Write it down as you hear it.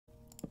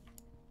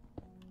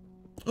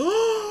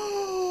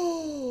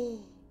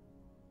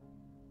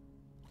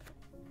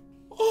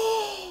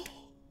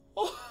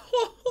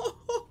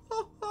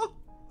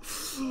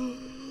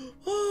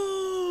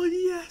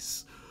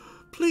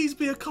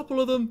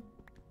couple of them.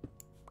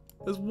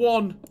 There's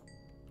 1.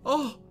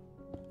 Oh.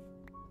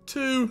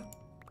 2.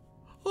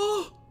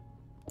 Oh.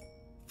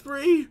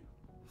 3.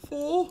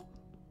 4.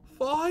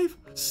 5.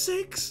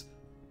 6.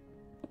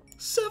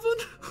 7.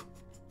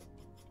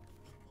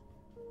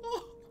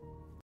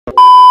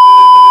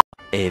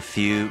 A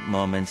few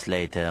moments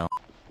later.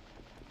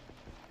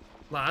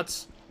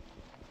 Lads.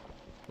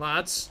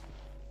 Lads.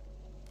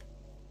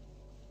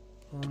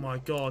 Oh my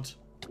god.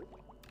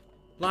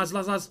 Lads,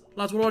 what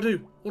do I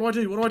do? What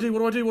do I do? What do I do? What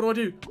do I do? What do I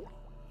do?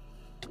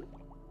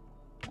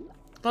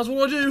 Lads,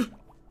 what do I do?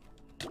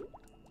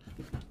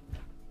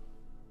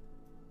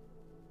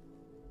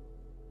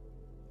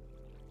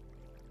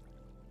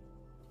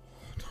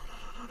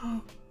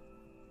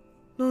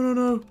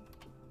 No.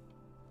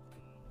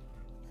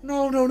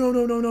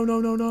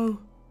 No.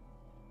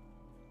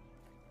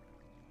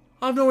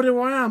 I have no idea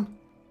where I am.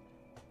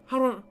 How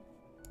do I...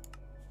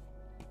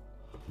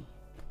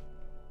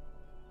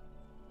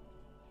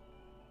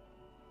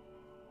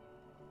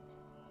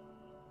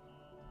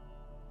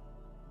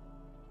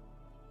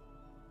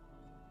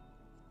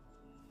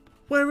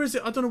 Where is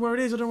it? I don't know where it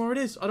is. I don't know where it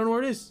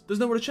is. There's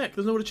nowhere to check. There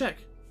was nowhere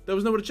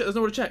to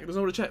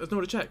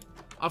check.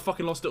 I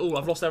fucking lost it all.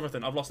 I've lost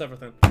everything.